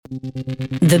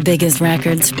The biggest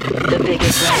records. The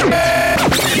biggest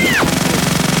records.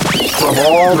 From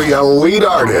all the elite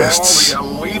artists.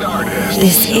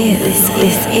 This is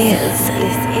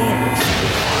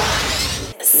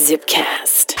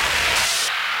Zipcast.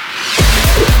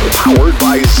 Powered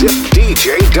by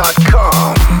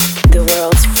ZipDJ.com. The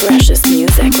world's freshest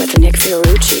music with Nick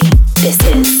Fiorucci. This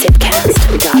is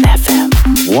Zipcast.fm.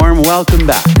 Warm welcome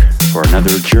back for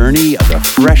another journey of the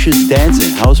freshest dance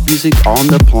and house music on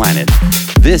the planet.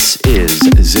 This is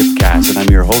Zipcast, and I'm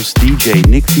your host, DJ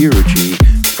Nick Fiorucci.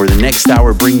 For the next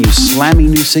hour, bring you slammy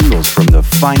new singles from the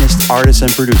finest artists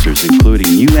and producers, including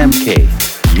UMK,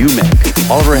 UMEC,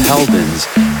 Oliver Heldens,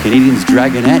 Canadians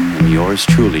Dragonette, and yours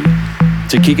truly.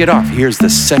 To kick it off, here's the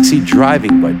sexy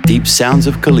driving but deep sounds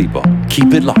of Kalibo.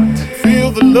 Keep it locked.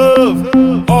 Feel the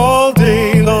love all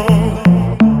day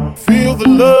long. Feel the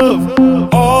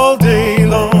love all day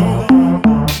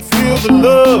long. Feel the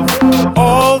love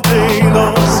all day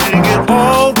long. Sing it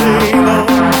all day long.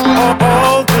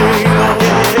 All day long.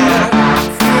 Yeah.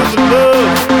 Feel the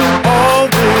love all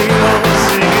day long.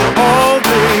 Sing it all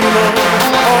day long.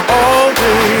 All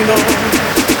day long.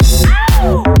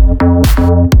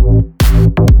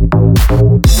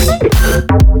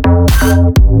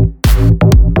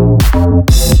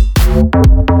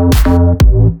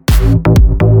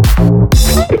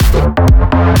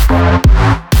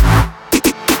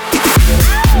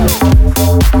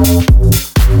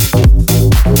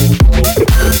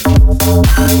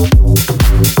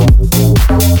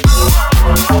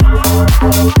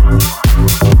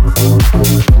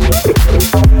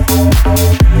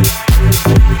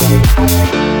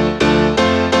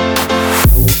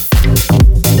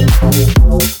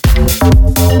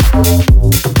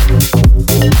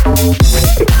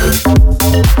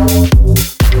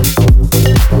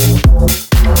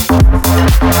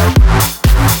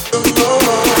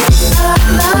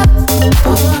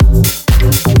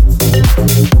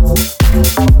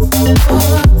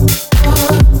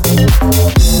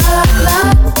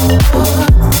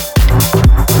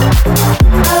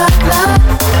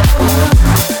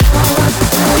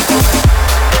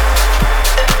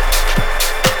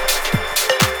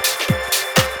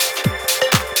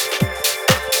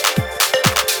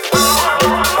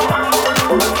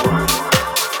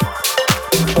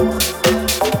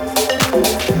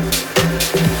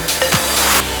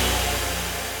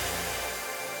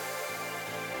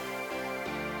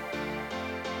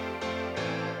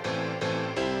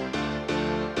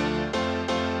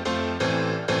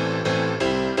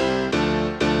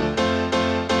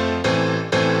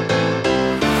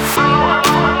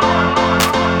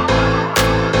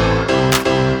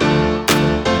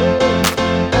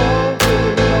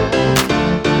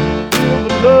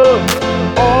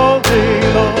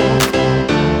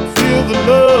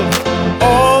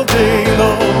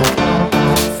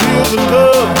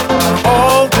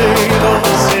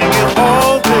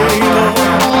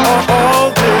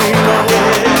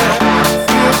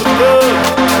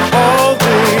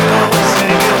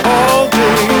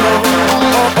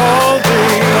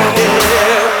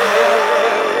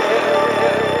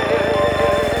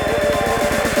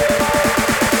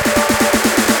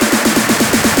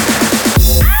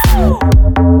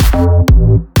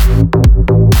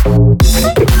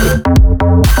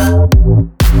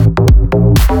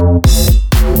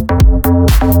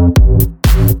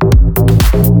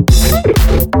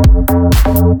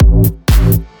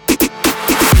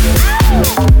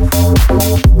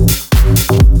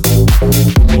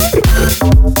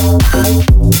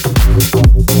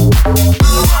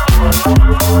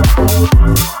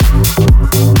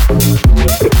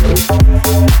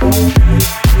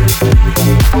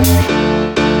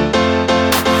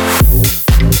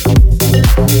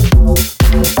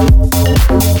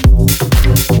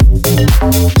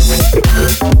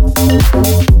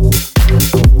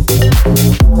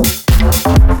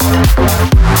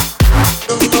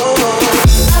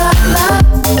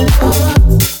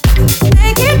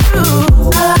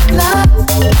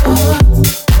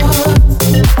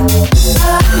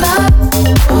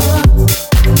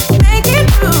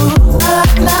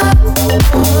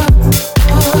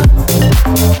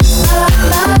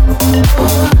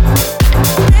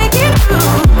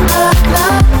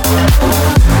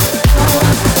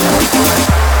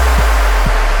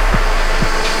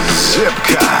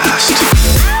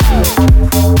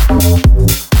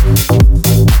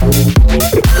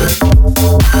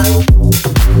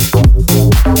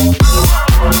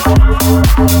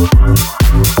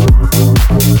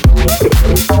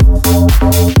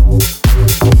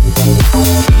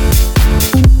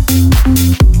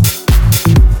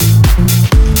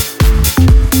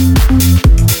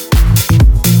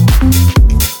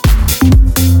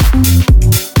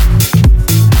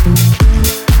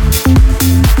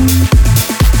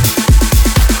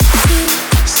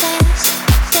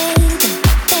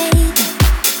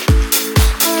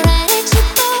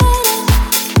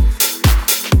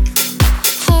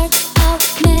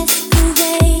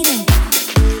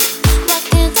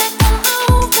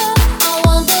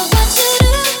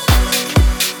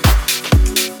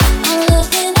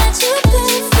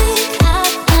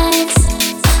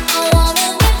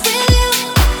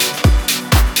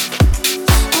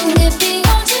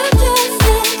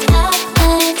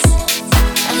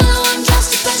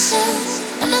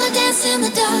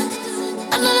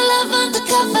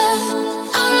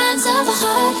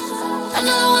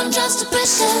 one drops to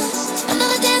pressure.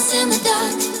 Another dance in the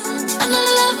dark.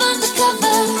 Another love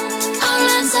undercover.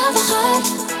 Outlines of a heart.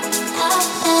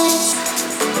 Outlines.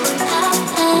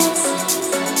 Outlines.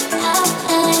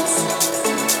 Outlines.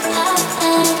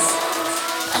 Outlines.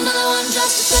 Another one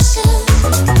drops to pressure.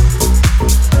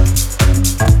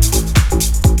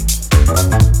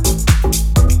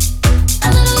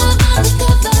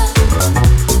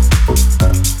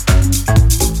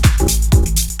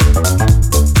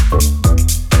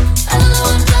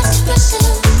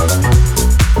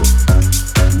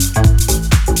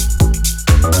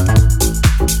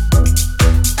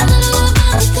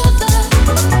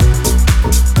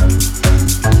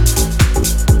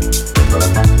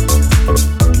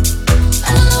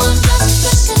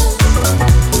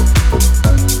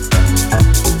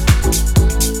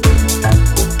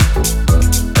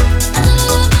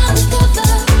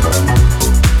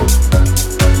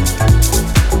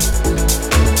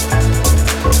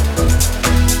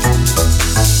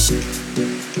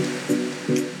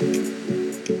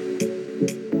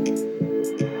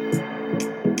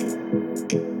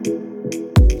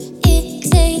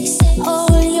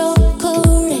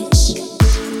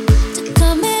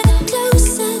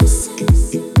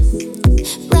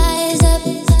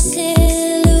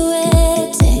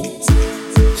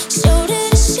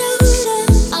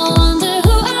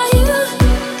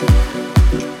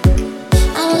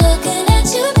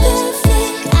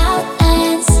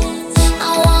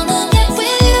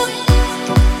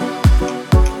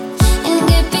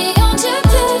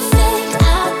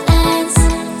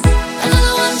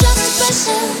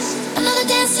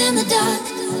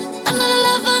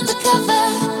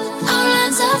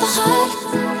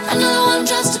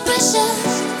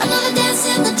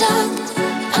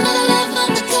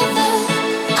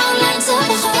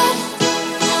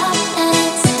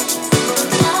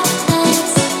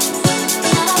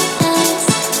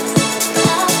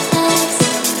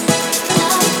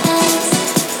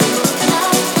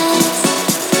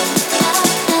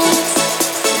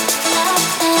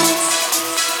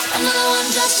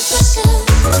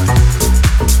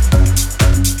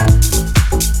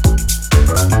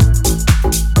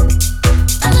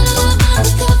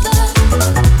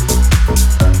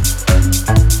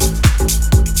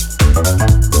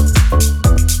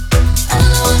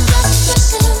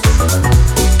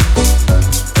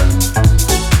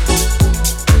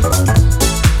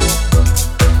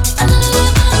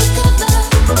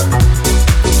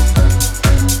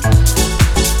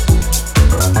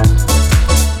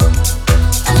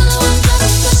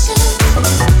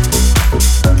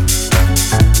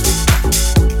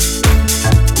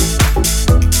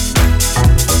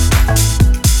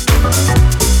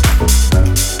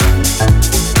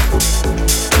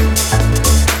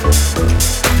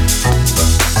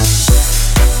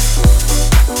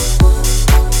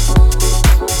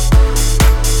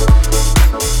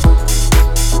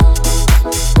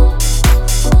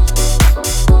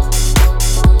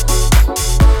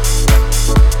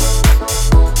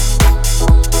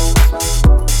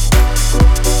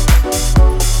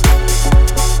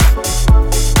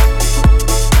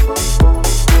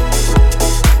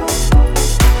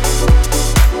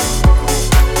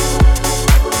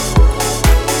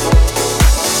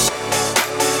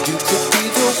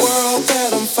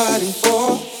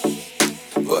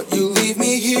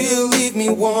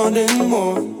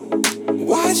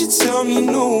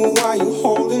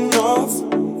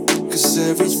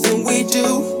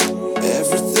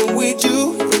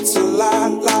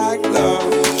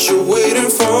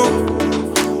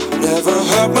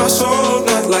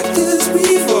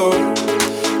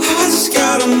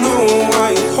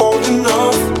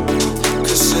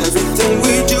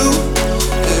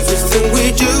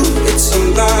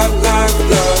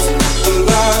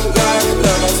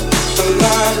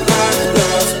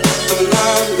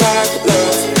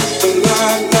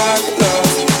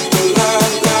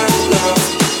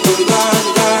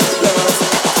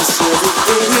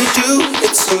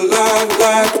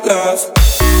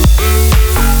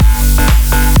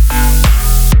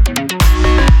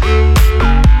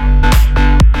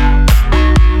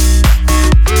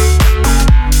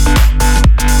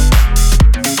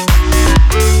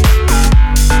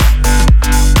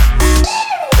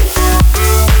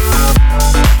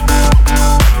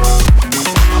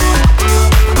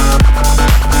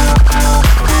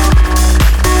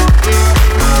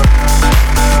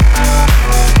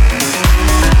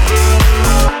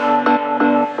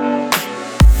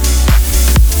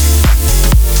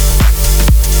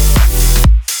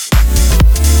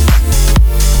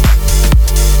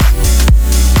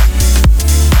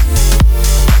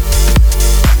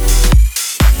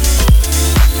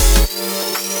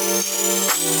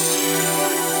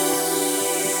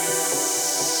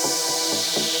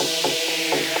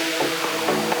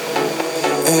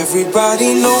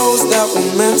 Everybody knows that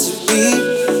we're meant to be.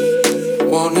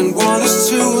 1 and 1 is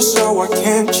 2, so why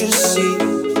can't you see?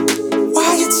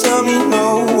 Why you tell me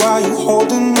no, why you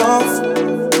holding off?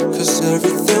 Cause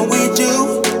everything we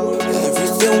do,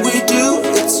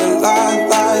 it's a lie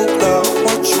like love.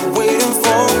 What you waiting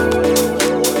for?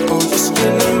 Oh, your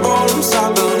skin and bones,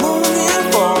 I've been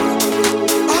longing for.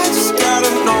 I just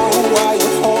gotta know why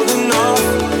you're holding off.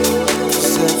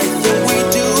 Cause everything we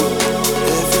do,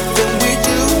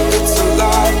 it's a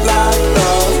lie like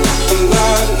love. A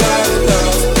lie like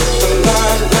love. A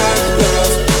lie like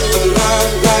love. A lie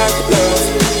like love.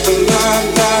 A lie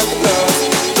like love.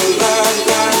 A lie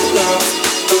like love.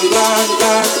 A lie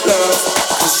like love.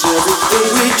 Cause everything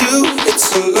we do, it's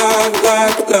a lie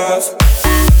like love.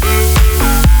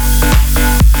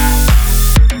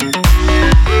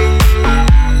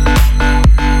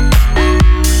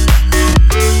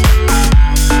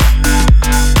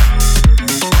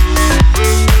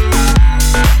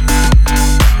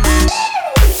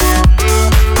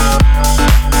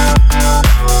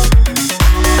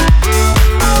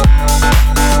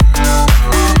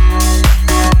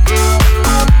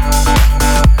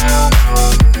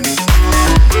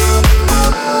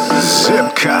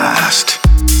 Zipcast.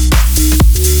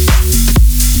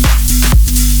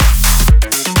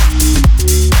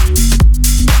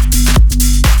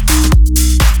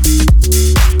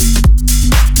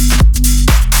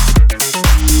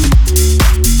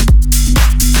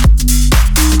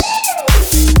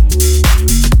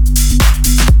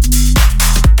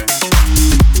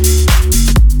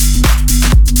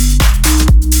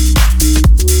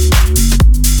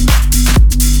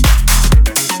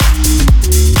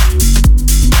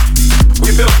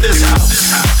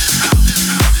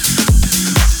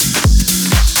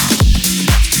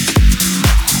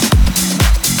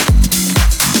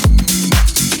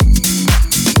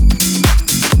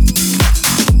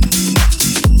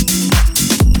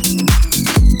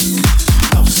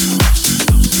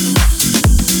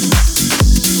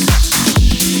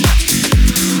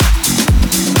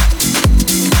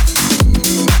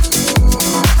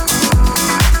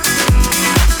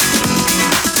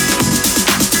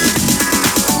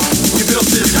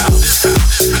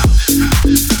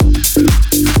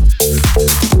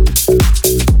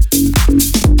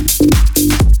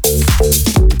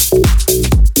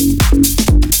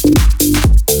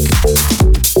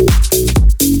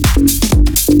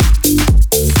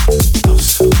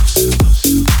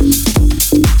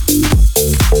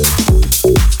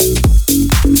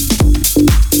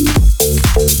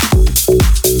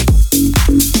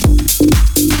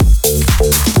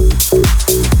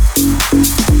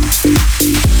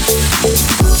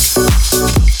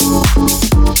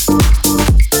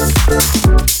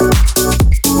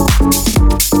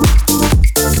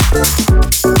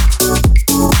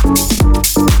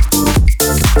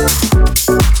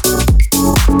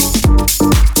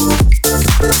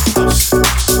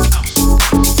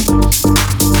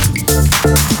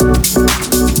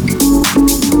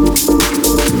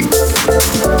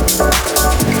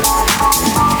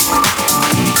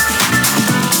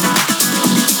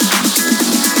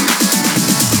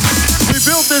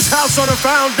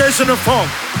 Foundation of funk.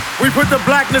 We put the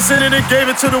blackness in it and gave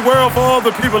it to the world for all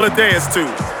the people to dance to.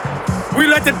 We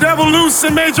let the devil loose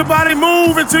and made your body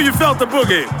move until you felt the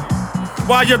boogie.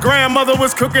 While your grandmother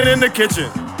was cooking in the kitchen,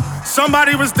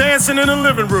 somebody was dancing in the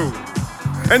living room.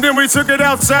 And then we took it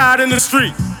outside in the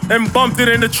street and bumped it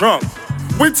in the trunk.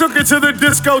 We took it to the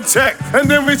discotheque, and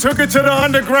then we took it to the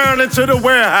underground and to the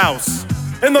warehouse.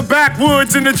 In the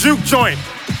backwoods in the juke joint.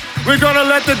 We're gonna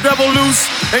let the devil loose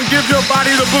and give your body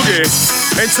the boogie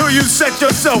until you set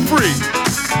yourself free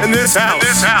in this house.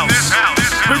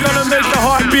 We're gonna make the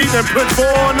heart beat and put 4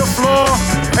 on the floor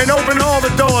and open all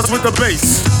the doors with the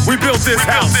bass. We built this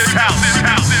house.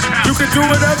 You can do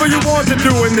whatever you want to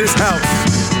do in this house.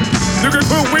 You can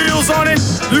put wheels on it.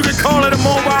 You can call it a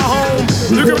mobile home.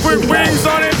 You can put wings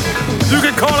on it. You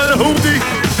can call it a hoopty.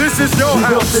 This is your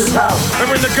house. And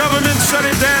when the government shut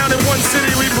it down in one city,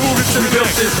 we moved it to the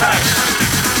next.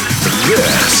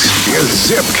 This is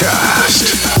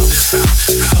Zipcast.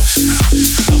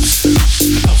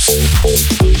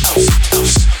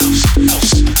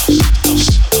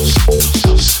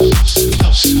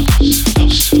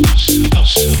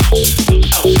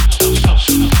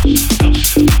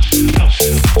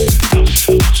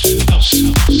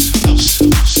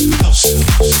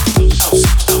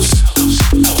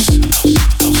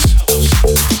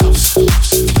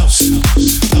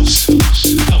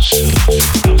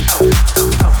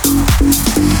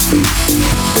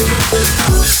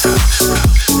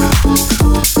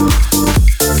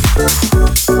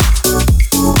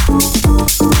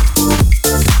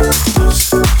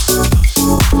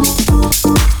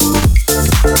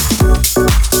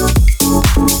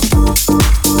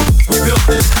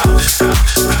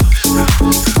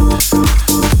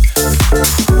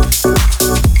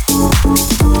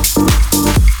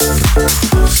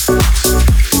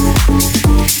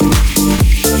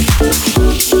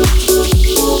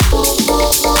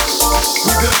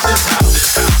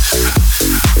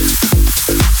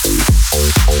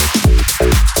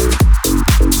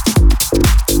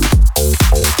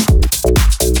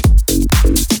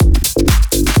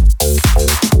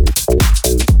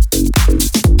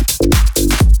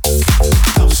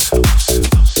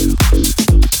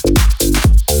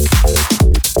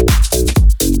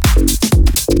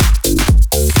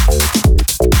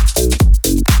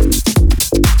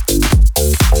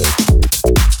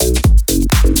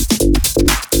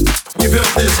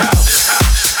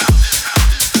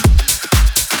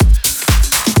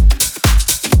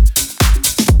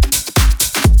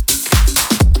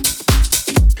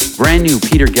 Brand new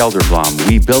Peter Gelderblom,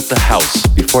 We Built the House.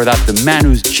 Before that, the man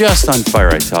who's just on fire,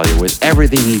 I tell you, with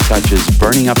everything he touches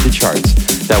burning up the charts.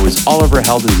 That was Oliver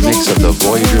Heldens' mix of The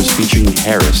Voyagers featuring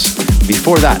Harris.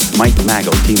 Before that, Mike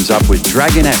Mago teams up with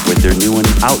Dragonette with their new one,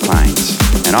 Outlines.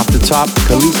 And off the top,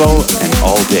 Calippo and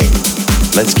All Day.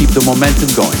 Let's keep the momentum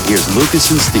going. Here's Lucas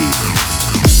and Steve.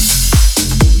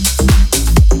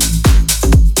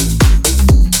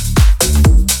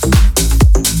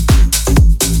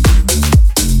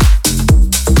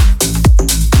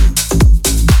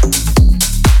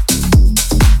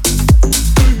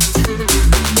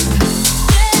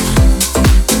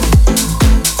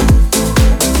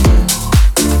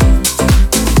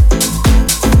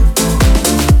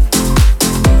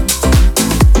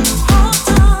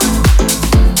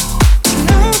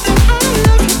 Know that I love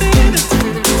you, baby.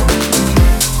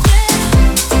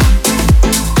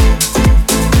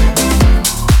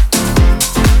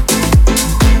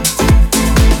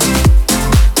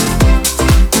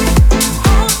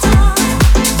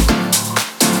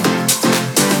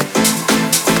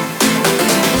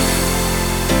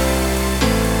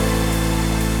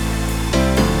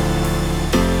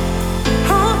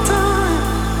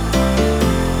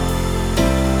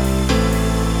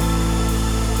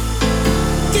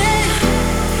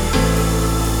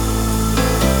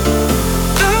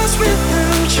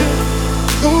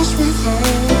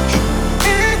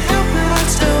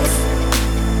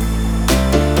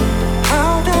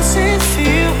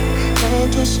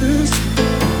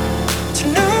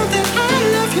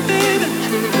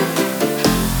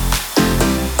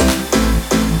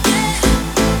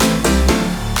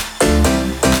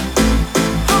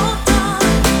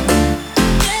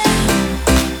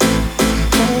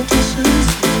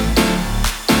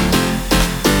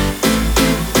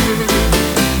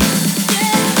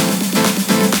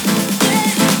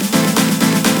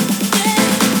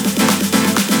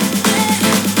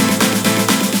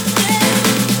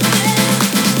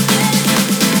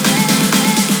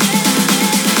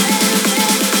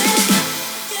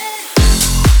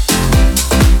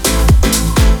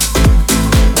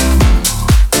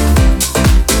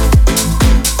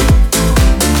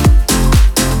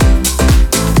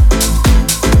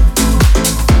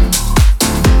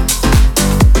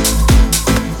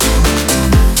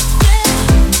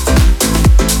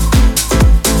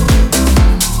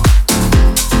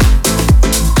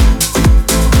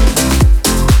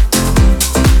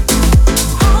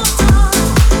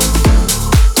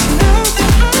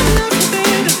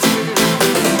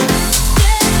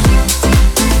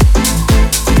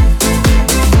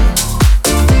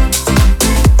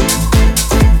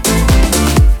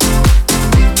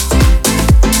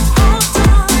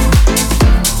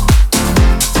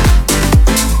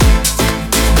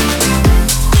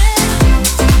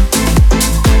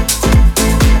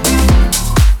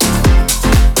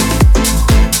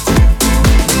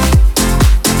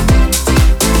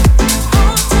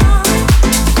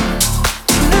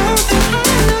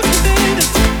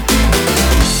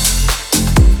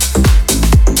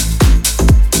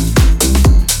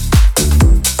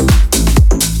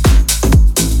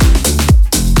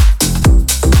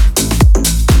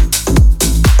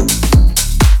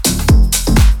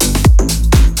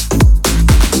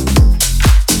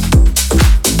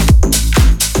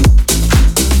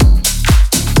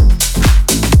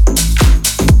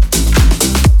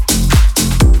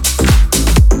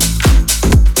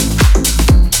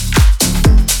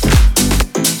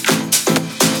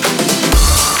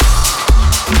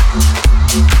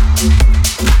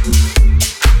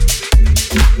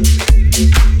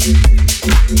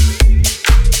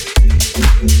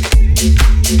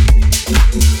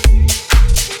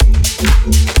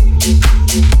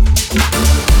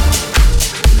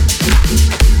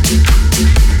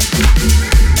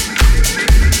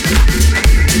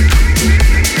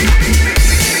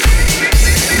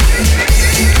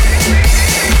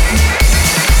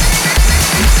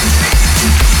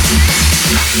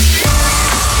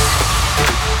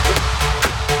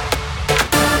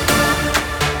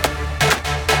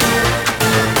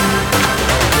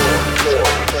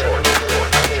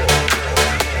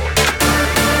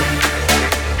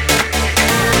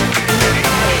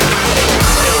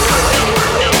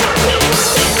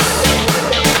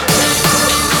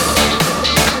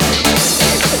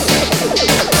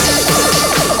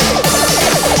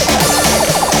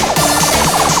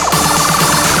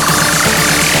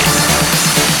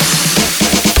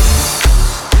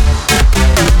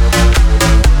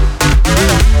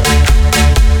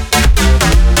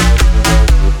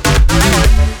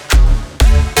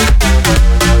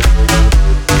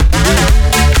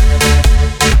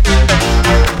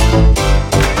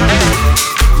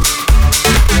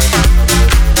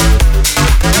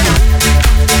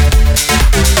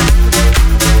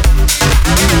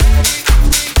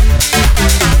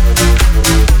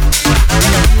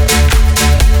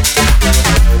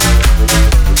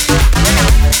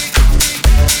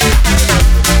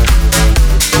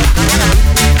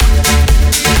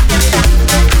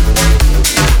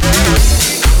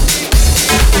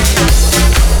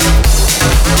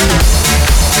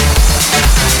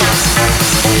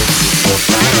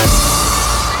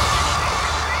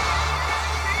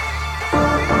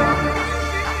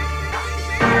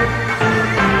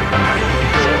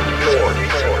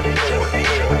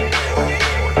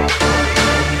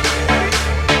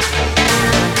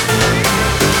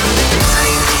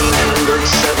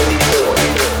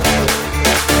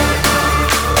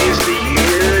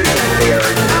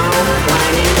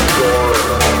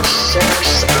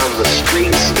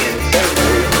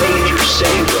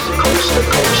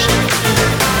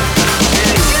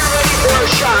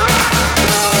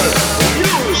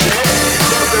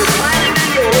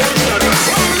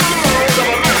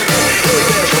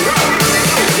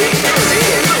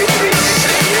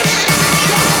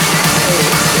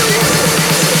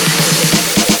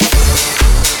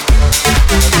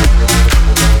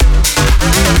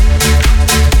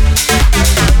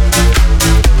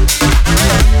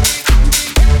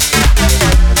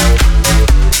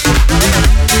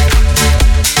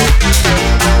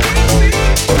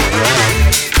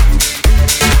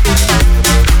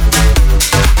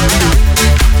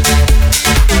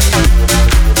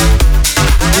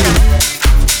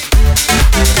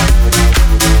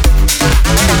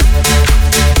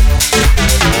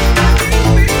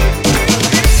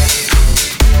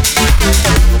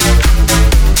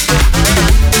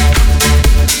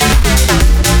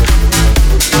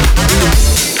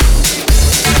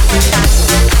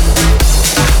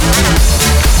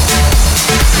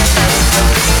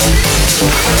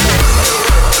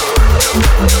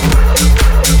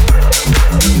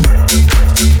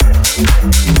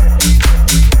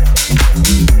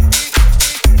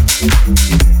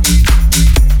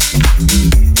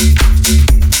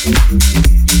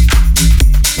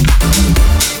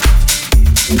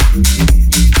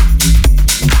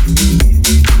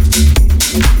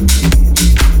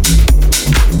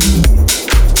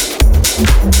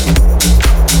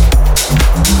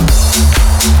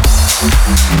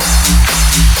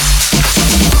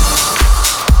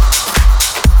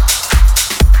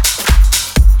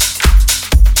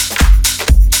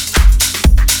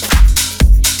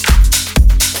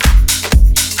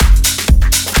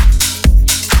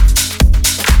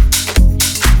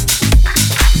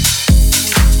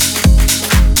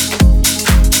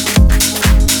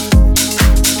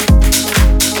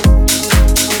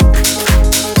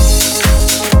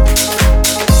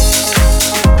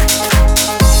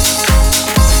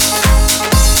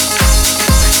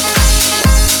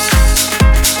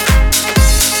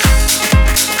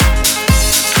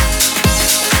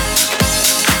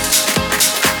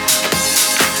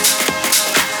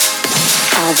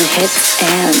 favorite hits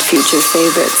and future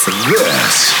favorites.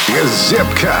 This is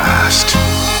Zipcast.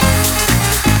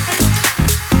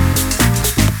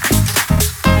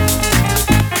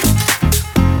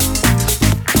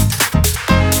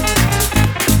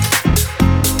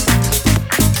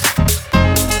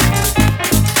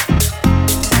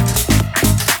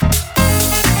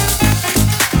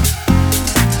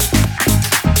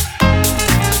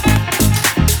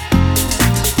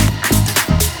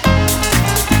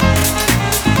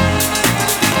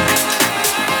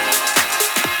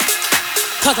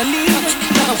 Cause I need,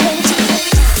 cause I want you.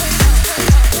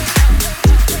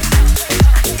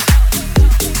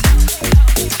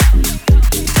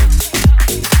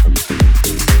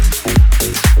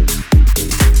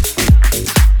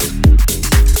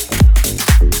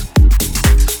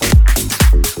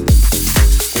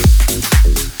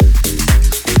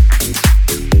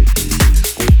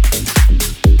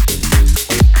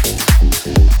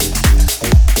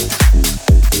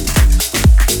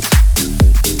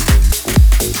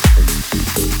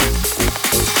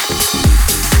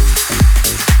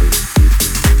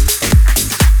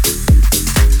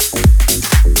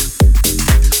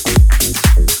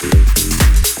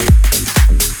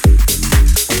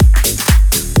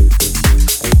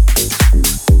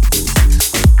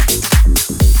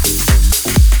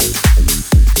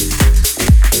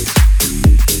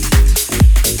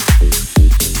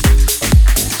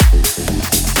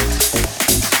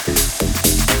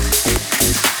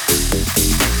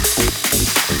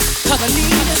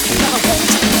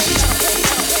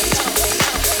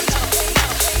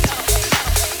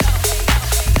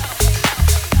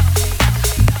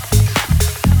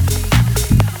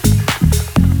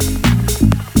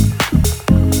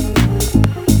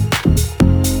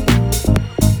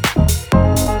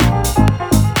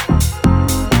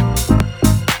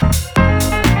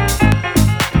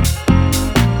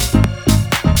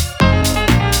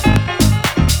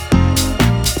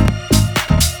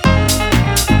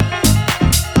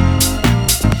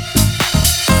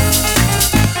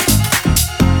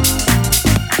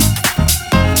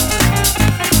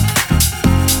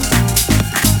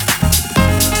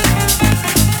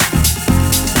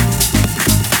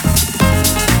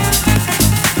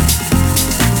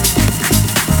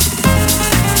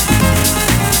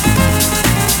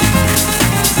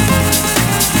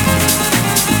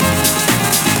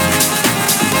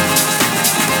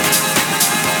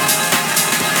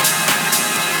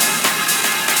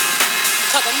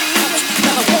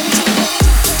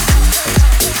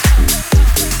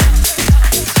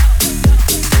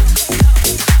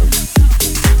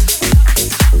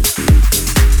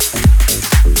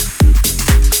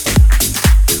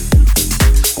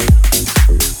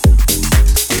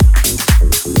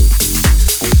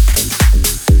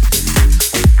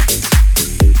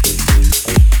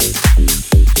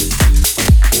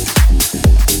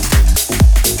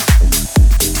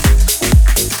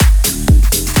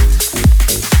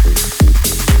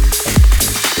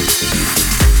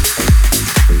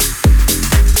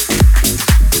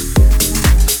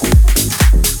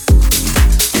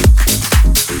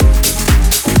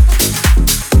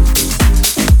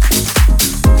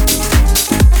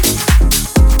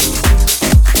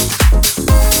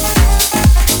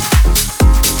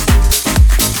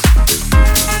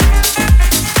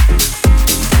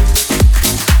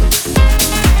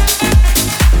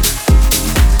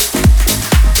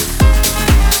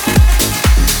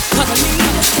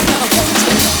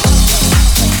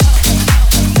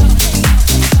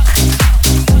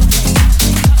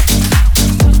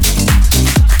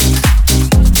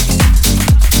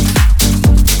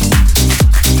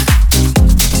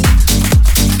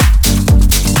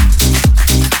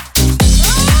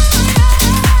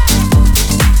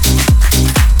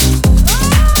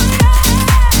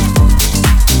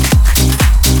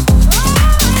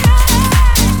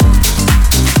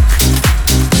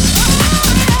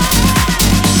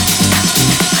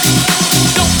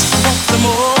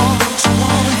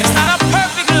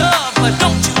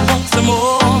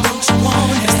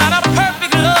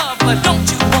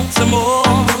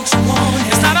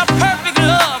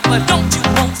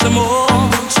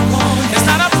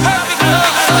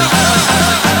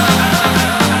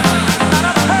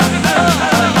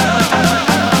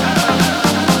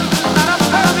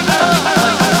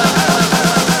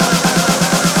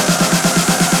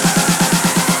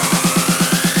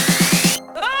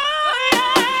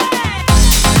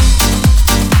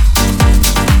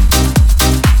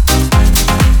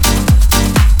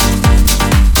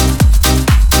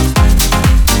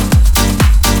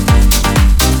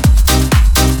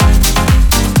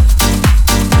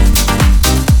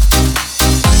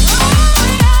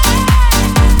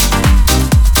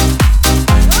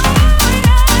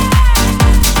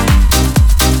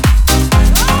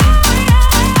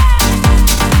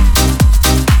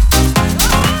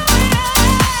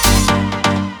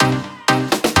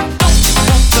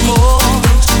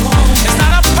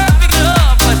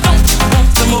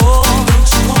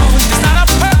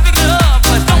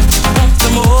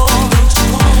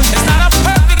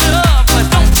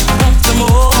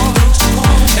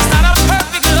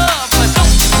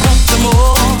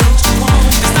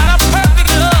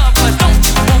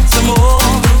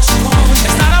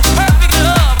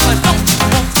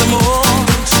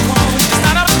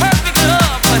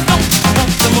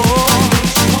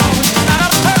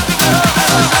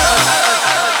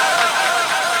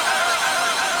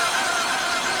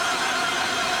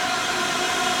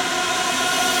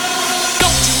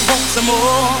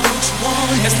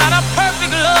 It's not a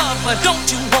perfect love, but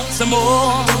don't you want some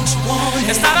more?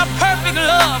 It's not a perfect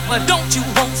love, but don't you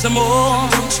want some more?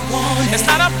 It's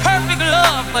not a perfect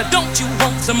love, but don't you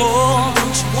want some more?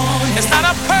 It's not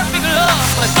a perfect love,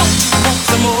 but don't you want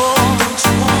some more?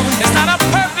 It's not a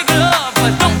perfect love,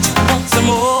 but don't you want some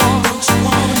more?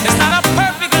 It's not a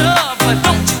perfect love, but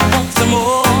don't you want some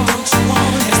more?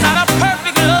 It's not a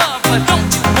perfect love, but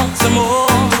don't you want some more?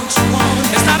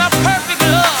 It's not a perfect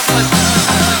love, but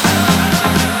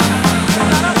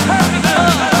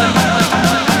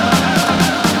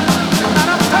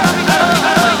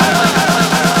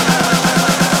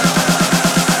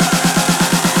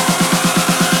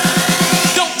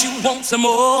some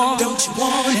more. Don't you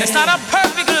want it? It's not a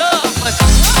perfect love, but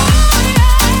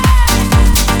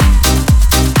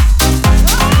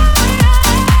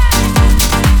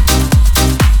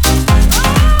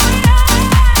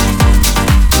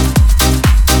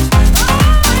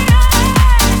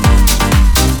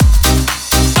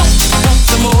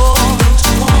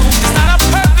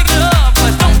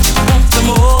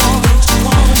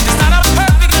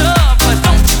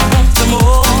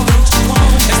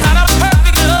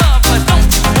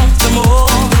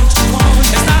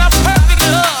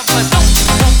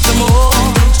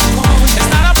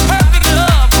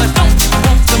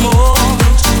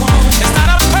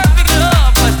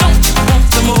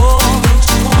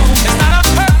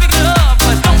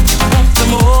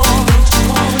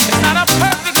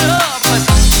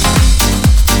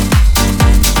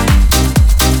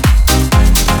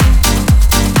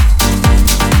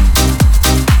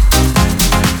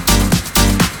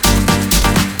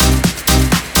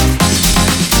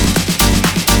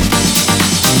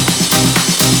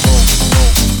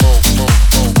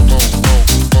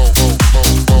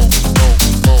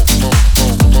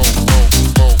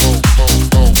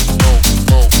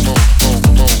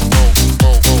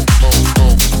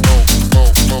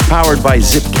powered by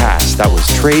Zipcast. That was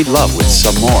Trade Love with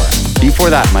Some More.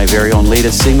 Before that, my very own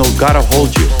latest single, Gotta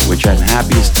Hold You, which I'm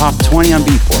happy is top 20 on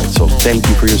Beatport, so thank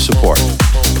you for your support.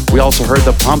 We also heard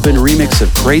the pumpin' remix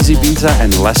of Crazy Pizza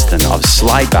and Leston of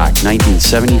Slyback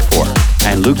 1974,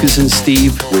 and Lucas and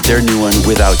Steve with their new one,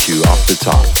 Without You, off the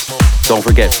top. Don't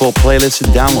forget, full playlists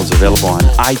and downloads available on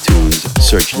iTunes.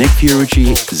 Search Nick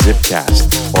Fiorucci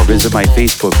Zipcast, or visit my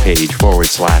Facebook page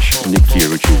 /Nick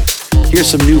Fiorucci. Here's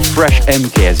some new fresh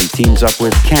MK as he teams up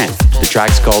with Kent. The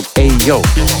track's called Ayo.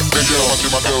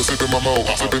 Watching my girl sipping my mo,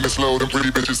 sipping it slow, them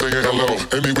pretty bitches saying hello.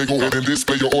 Anyway, go ahead and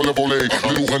display your olive oil.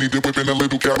 Little honey dip whipping a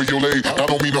little cabriolet. I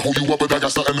don't mean to hold you up, but I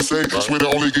got something to say. Swear to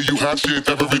only give you hot shit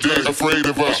every day. Afraid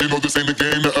of us, you know this ain't a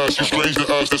game to us. You strange to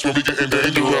us, that's when we getting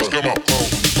dangerous. Come on.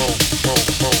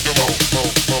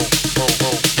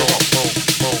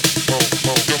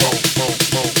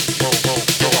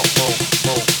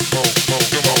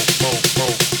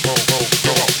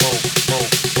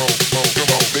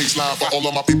 Baseline for all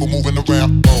of my people moving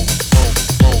around.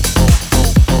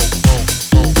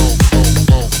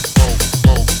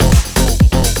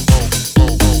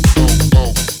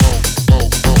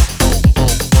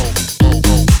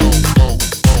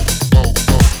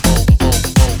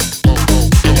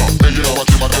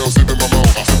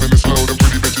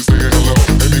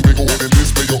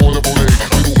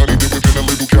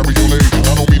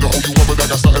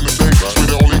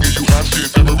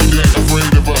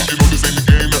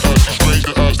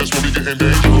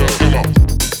 Dangerous.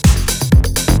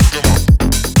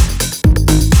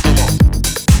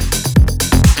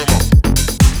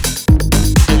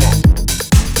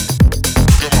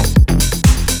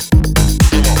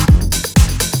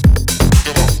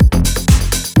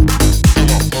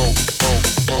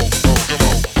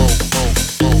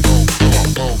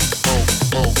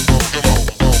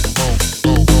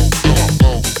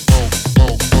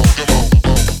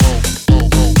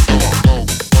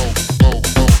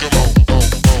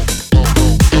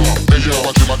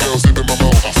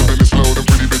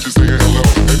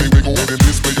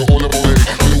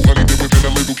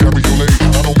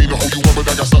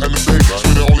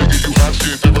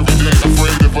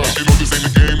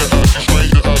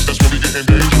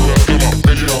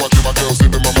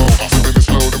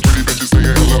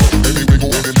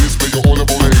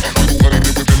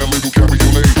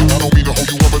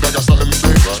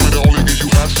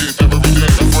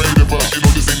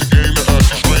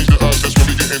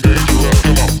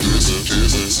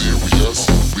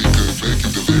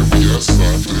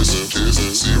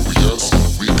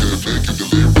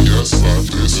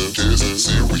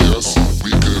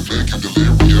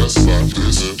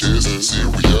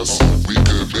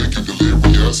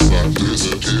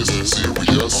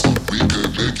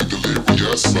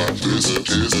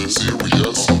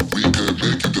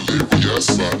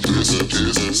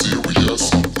 this is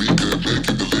serious. We could make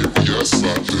it delirious.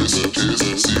 This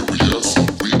is serious.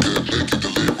 We could make it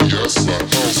delirious.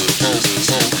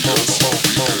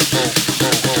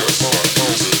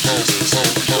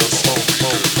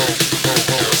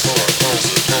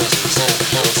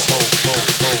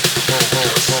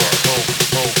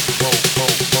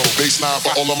 Baseline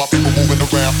for all of my people moving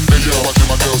around. Hey yo, watching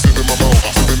my girls sipping my mo,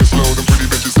 sipping it slow. The pretty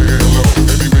bitches saying hello.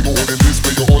 Anyway, go ahead and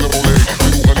display your all of ole.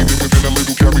 Little honey dip within a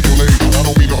little cabriolet. I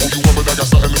don't mean to hold you up, but I got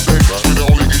something to say. Swear to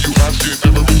only give you hot shit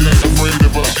every day. Afraid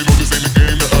of us, you know this ain't a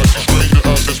game to us. Strange to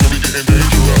us, that's where we getting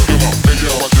dangerous. Come on, hey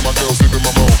yo, watching my girls sipping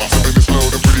my mo, sipping it slow.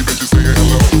 The pretty bitches saying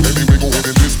hello. Anyway, go ahead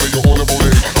and display your all of ole.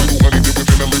 Little honey dip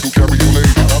within a little cabriolet.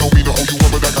 I don't mean to hold you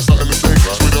up, but I got something to say.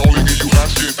 Swear to only give you hot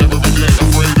shit every day.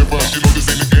 Afraid of us, you know this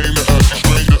ain't a game to us.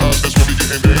 Strange to us, that's where we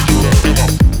getting dangerous. Come on.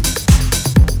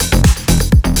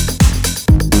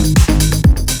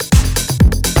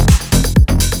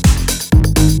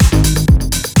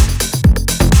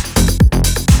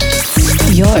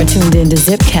 You're tuned into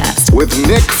Zipcast With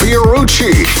Nick Fiorucci.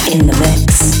 in the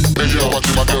mix. Hey yo,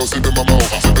 watching my girls sipping my mo,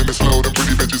 sipping it slow. The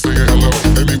pretty bitches saying hello.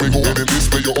 Anyway, go ahead and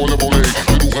display your all of ole.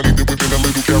 Little honey dip within a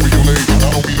little cabriolet.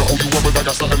 I don't mean to hold you up, but I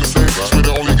got something to say. Swear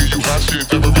to only give you hot shit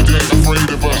every day.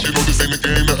 Afraid of us, you know this ain't a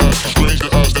game to us. Strange to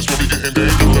us, that's where we getting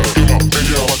dangerous. Come on, hey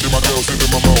yo, watching my girls sipping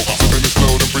my mo, sipping it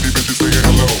slow. The pretty bitches saying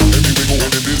hello. Anyway, go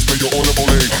ahead and display your all of ole.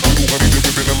 Little honey dip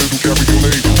within a little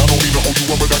cabriolet. I don't mean to hold you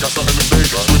up, but I got something to say.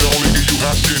 Swear to only give you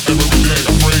hot shit every day.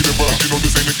 Afraid of us, you know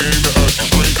this ain't a game to us.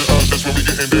 Strange to us, that's where we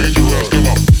getting dangerous. Come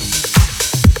on.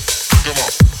 Come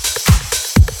on.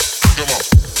 Come on.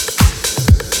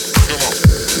 Come on.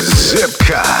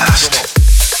 Zipcast. Come on.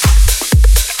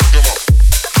 Come on.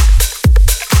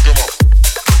 Come on. Come on. Come on. Come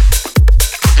on.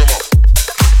 Come on. Come on.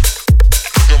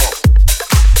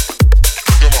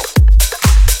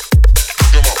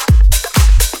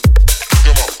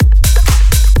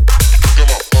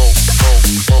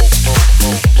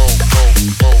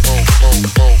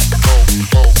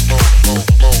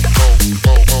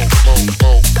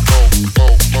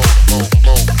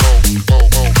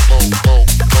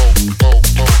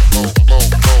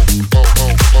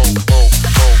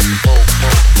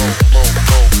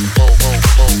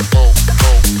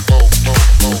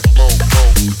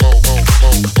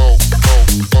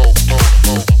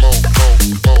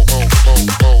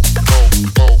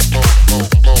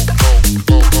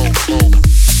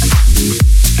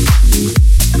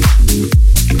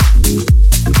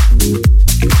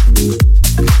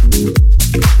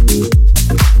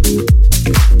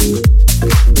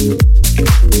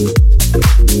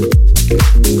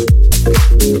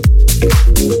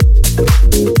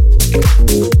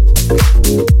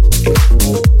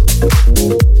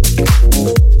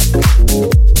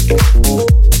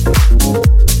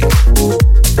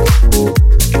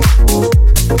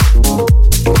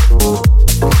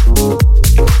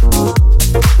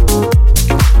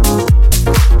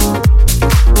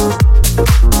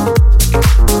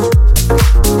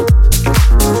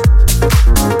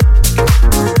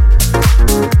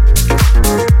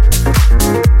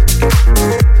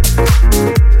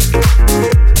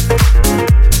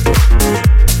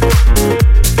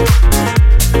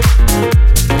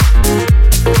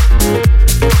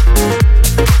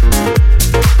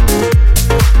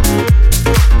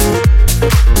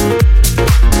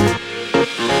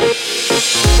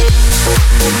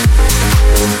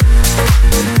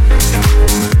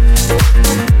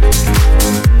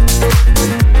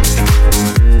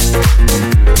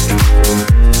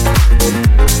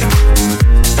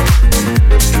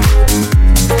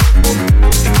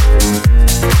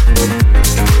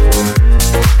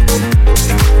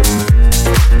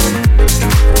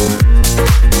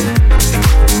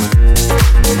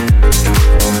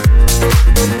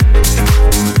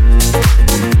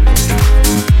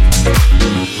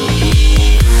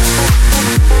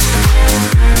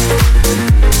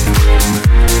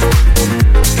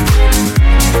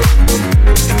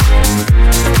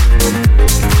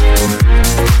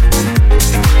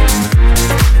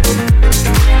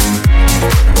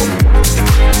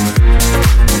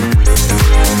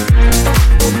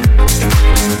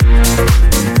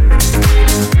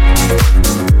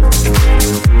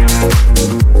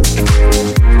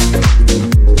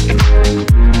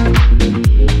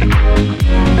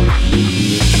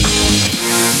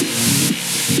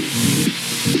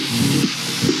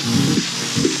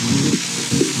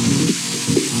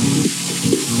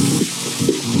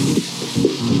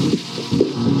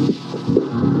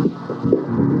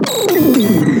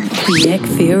 Nick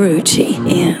Fiorucci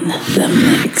in the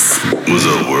mix. What's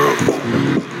up, world?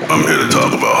 I'm here to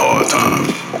talk about hard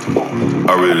times.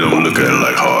 I really don't look at it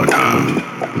like hard times.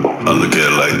 I look at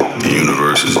it like the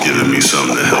universe is giving me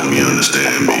something to help me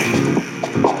understand me.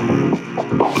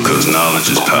 Because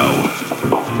knowledge is power,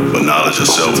 but knowledge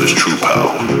itself is true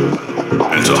power.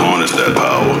 And to harness that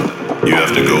power, you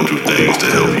have to go through things to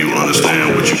help you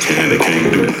understand what you can and can't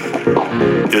do.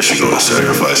 Yes, you're gonna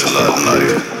sacrifice a lot in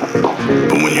life,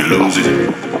 but when you lose it,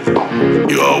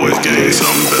 you always gain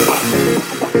something better.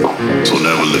 So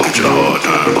never look at your hard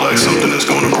times like something that's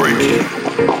gonna break you.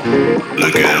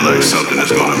 Look at it like something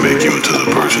that's gonna make you into the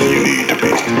person you need to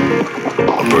be.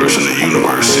 A person the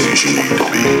universe sees you need to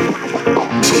be.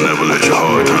 So never let your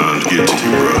hard times get to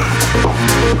you, bruh.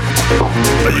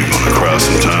 Are you gonna cry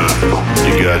sometime?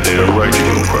 You goddamn right you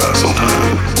gonna cry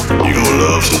sometime. You gonna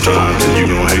love sometimes and you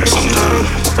gonna hate sometimes.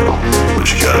 But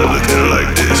you gotta look at it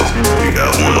like this. You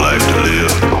got one life to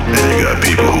live, and you got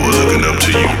people who are looking up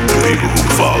to you and people who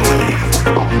are following you.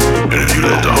 And if you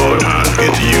let the hard times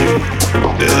get to you,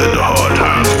 they'll let the hard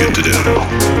times get to them.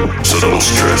 So don't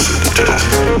stress at the test.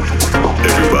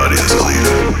 Everybody is a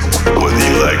leader. Whether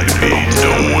you like to be,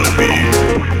 don't want to be,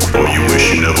 or you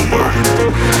wish you never were.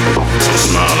 So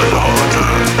smile at the hard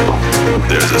times.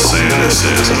 There's a saying that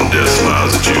says when death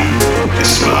smiles at you, you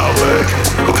smile back.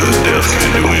 Because death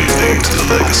can't do anything to the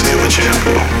legacy of a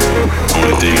champion.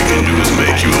 Only thing it can do is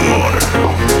make you a martyr.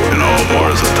 And all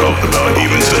martyrs are talked about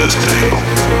even to this day.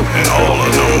 And all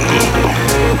are known globally.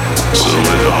 So don't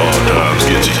let the hard times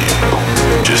get to you.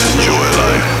 Just enjoy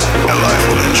life, and life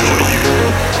will enjoy you.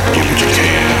 Give what you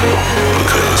can,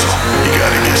 because you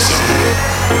gotta get something.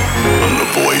 I'm the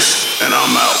voice, and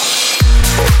I'm out.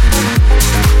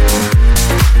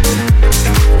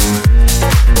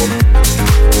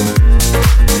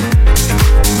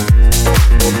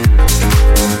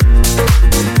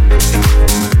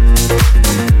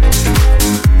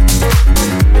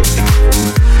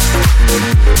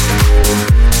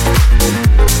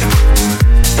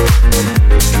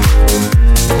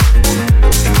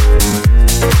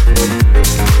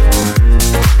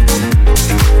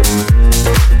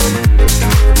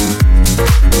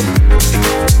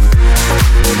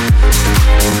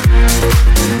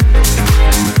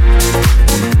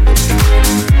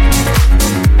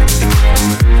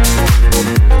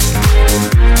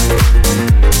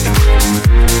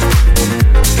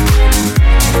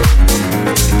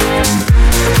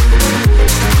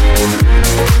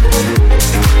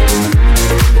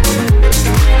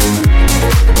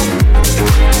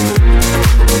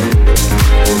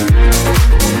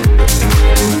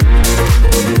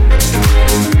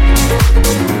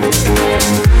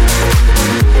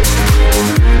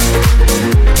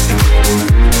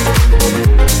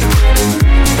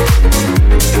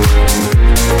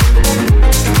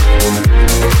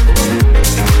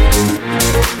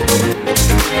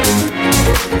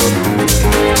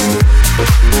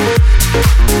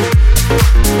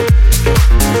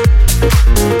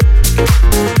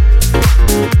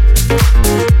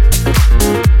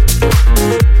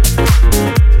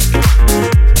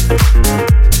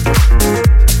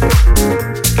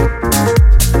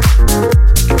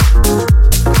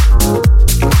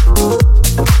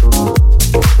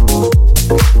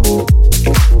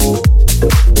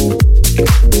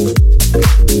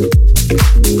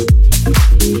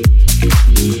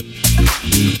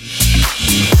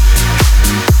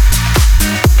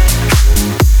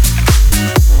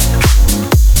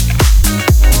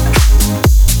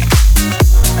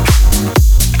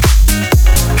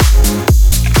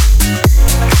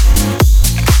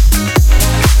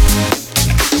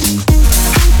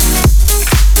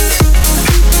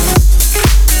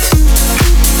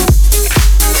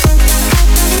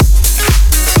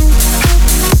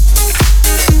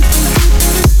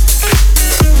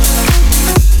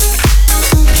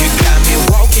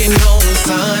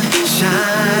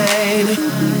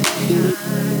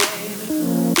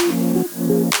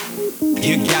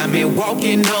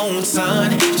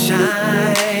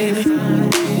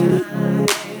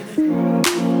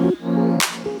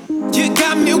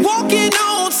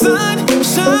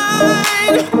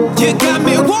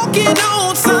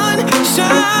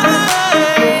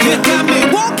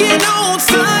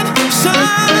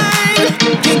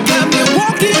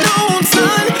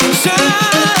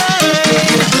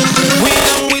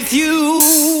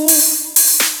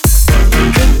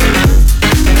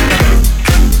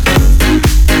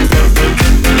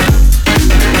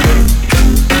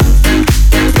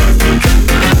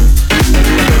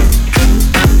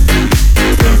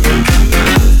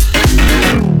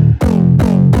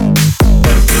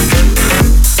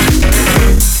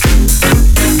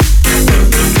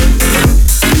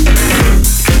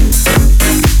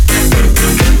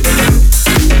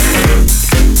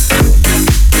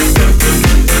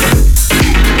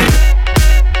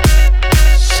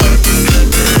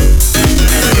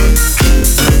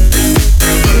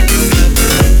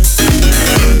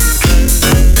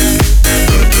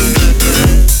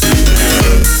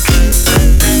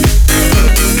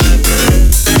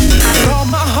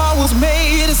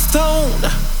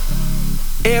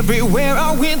 Everywhere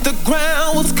I went, the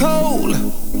ground was cold.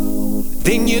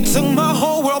 Then you took my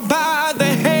whole world by the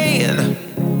hand.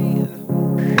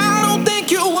 I don't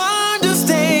think you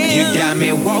understand. You got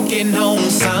me walking on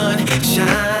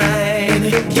sunshine.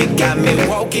 You got me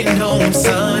walking on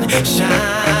sunshine.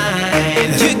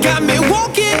 You got me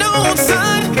walking on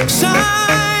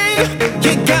sunshine.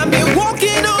 You got me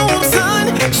walking on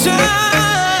sunshine.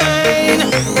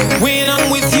 When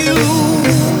I'm with you.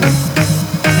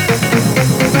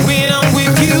 When I'm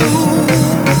with you,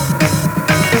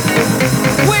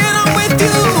 when I'm with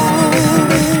you,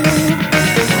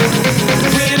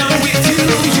 when I'm with you,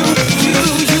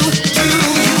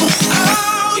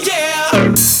 oh yeah.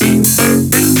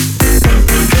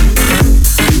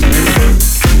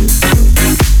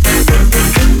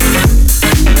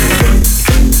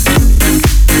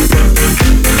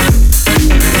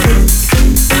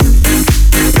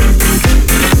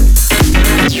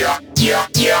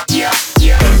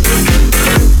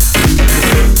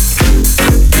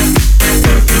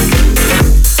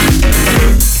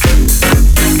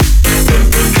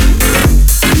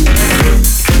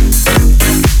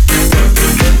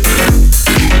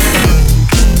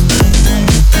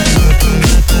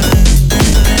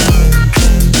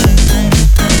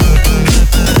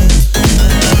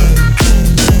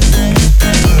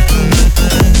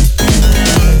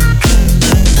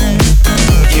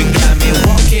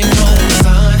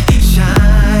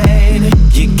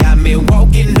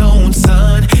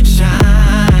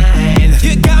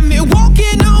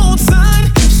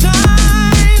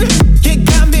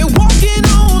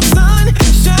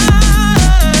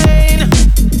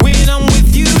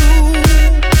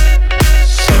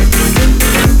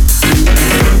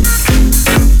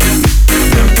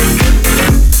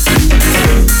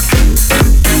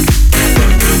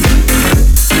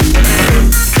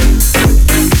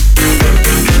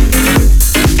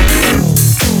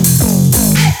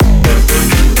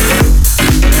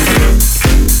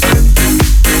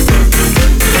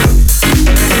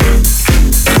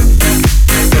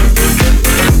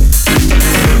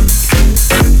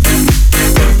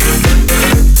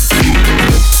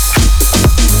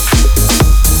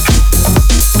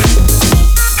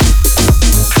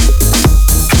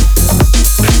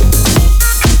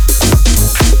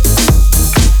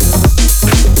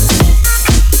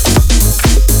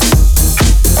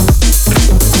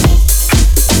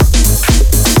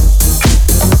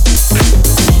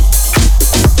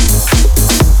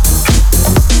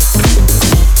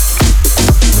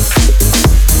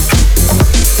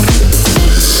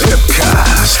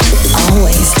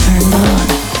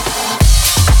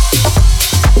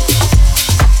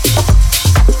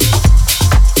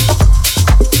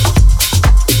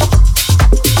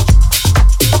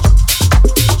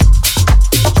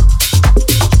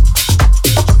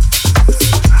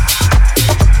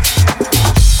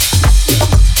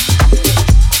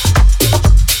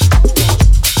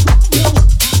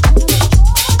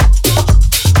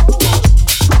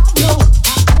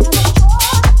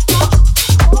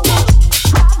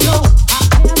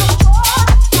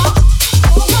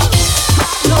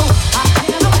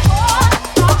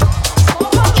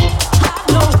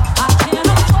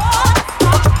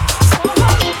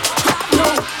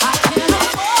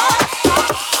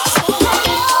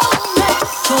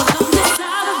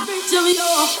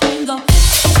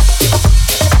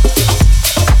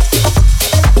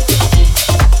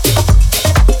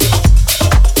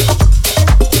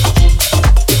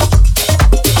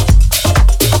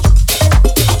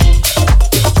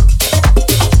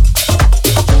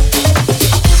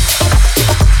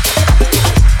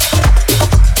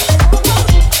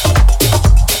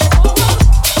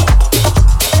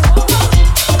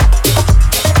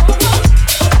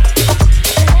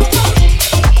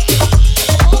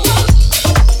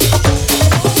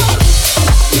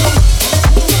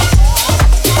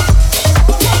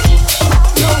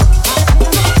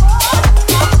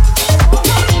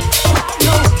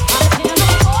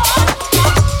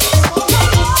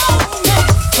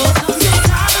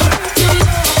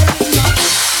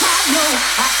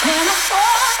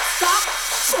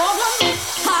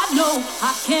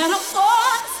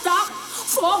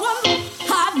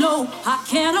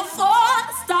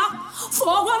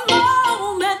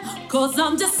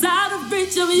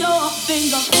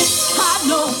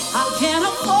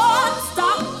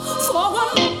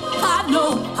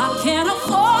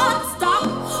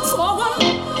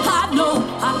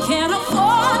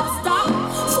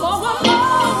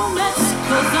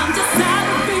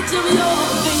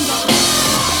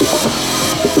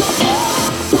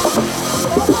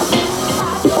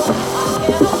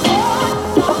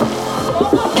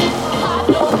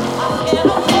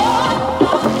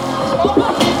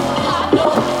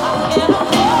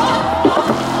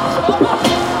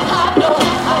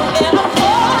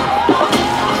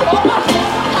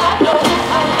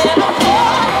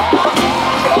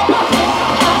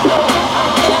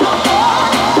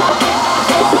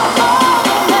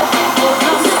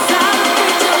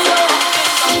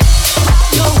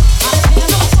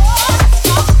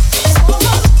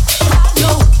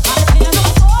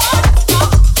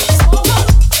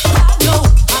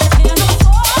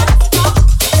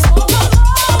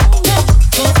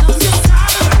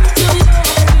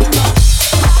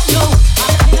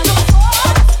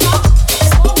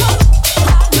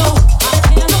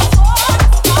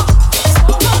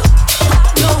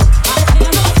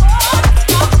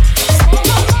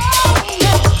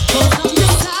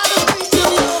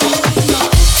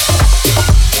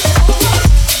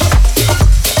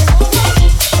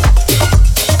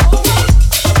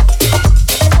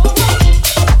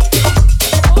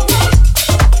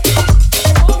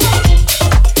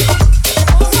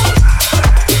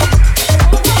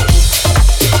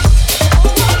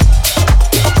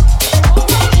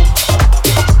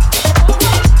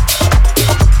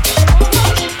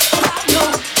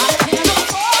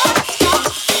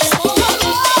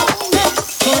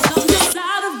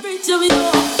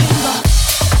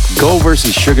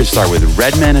 vs. Sugarstar with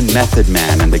Redman and Method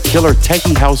Man and the killer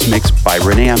techie house mix by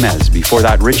Rene Amez. Before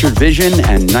that, Richard Vision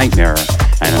and Nightmare,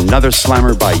 and another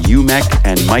slammer by UMEC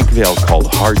and Mike Vale called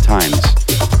Hard Times.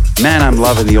 Man, I'm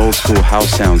loving the old school house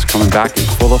sounds coming back in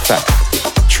full effect.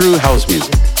 True house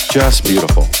music, just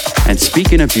beautiful. And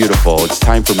speaking of beautiful, it's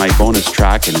time for my bonus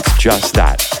track, and it's just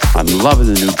that. I'm loving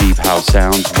the new deep house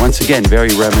sounds, once again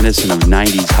very reminiscent of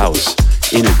 90s house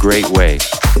in a great way.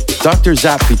 Dr.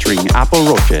 Zap featuring Apple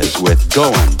Roches with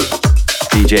Goin'.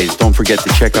 DJs, don't forget to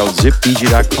check out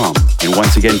zipdj.com. And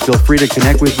once again, feel free to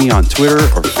connect with me on Twitter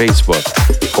or Facebook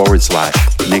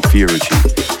 /Nick Fiorucci.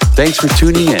 Thanks for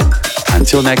tuning in.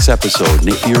 Until next episode,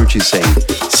 Nick Fiorucci saying,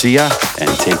 see ya and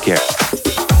take care.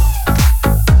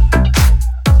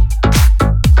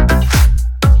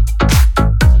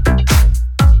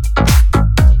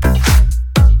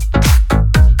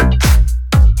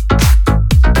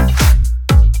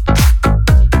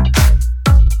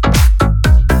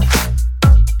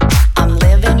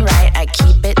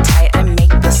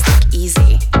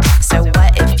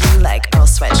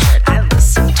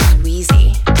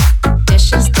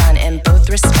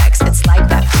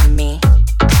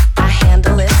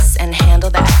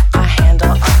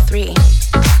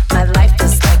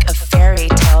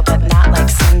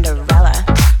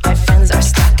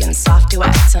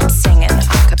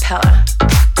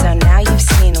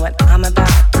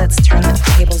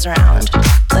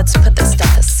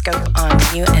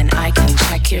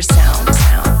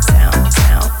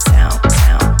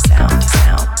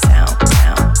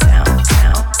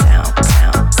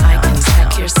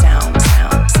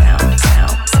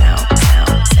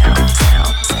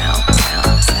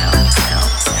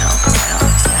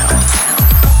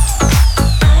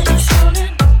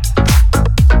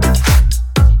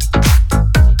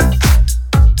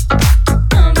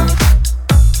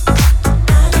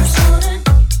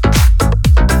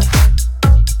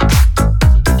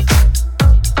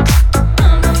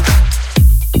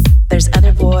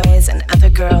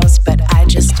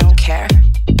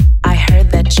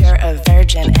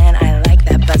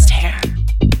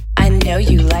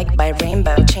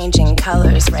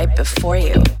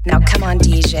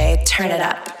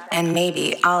 And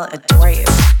maybe I'll adore you.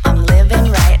 I'm living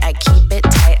right, I keep it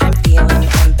tight, I'm feeling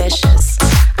ambitious.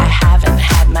 I haven't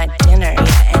had my dinner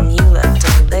yet and you look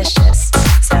delicious.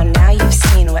 So now you've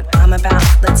seen what I'm about,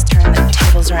 let's turn the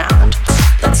tables around.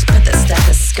 Let's put the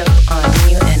stethoscope on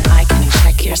you and I can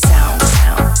check your sound.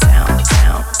 Sound, sound,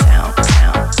 sound, sound,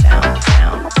 sound, sound,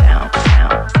 sound, sound, sound, sound,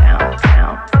 sound,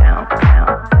 sound,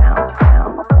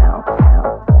 sound,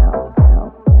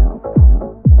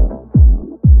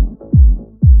 sound,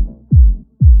 sound, sound.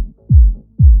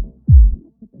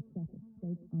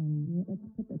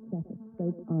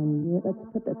 Let's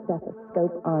put the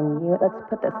stethoscope on you. Let's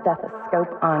put the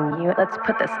stethoscope on you. Let's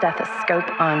put the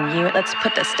stethoscope on you. Let's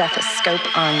put the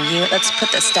stethoscope on you. Let's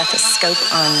put the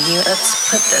stethoscope on you. Let's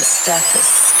put the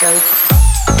stethoscope.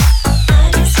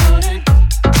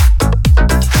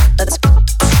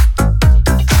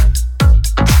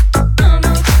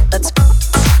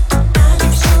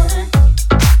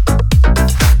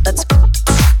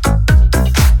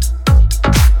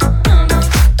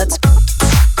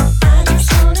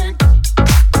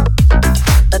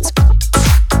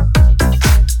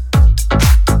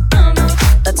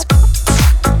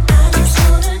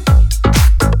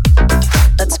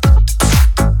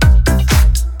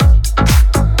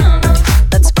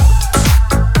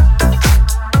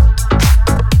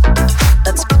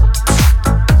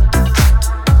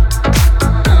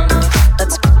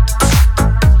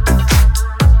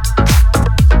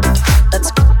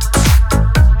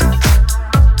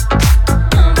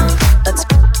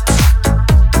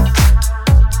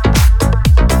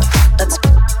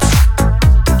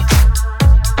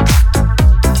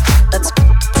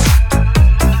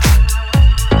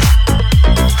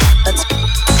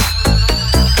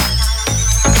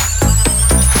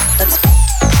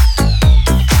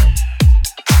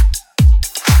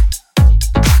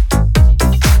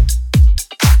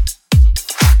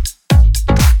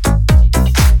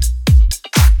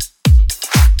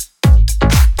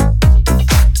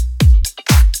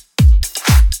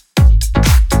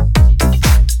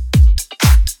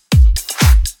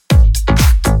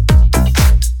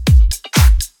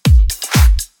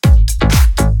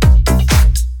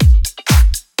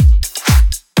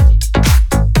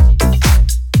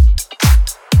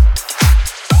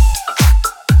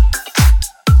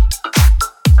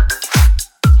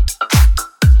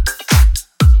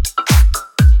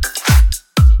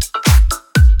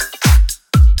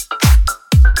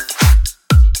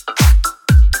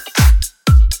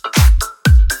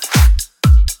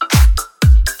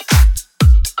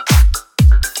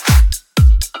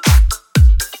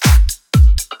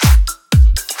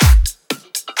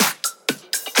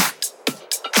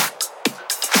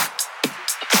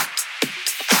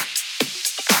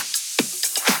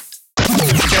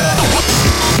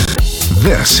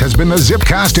 This has been the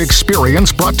Zipcast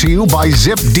experience brought to you by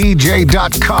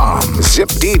ZipDJ.com.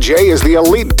 ZipDJ is the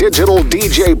elite digital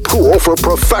DJ pool for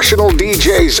professional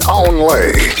DJs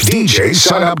only. DJs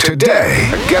sign up today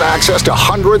and get access to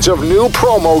hundreds of new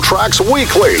promo tracks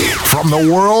weekly from the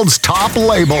world's top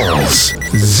labels.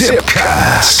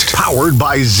 Zipcast, powered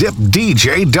by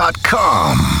ZipDJ.com.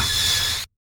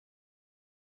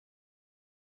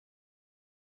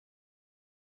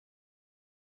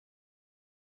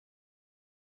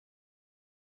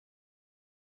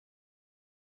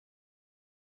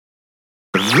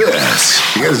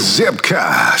 This is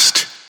Zipcast.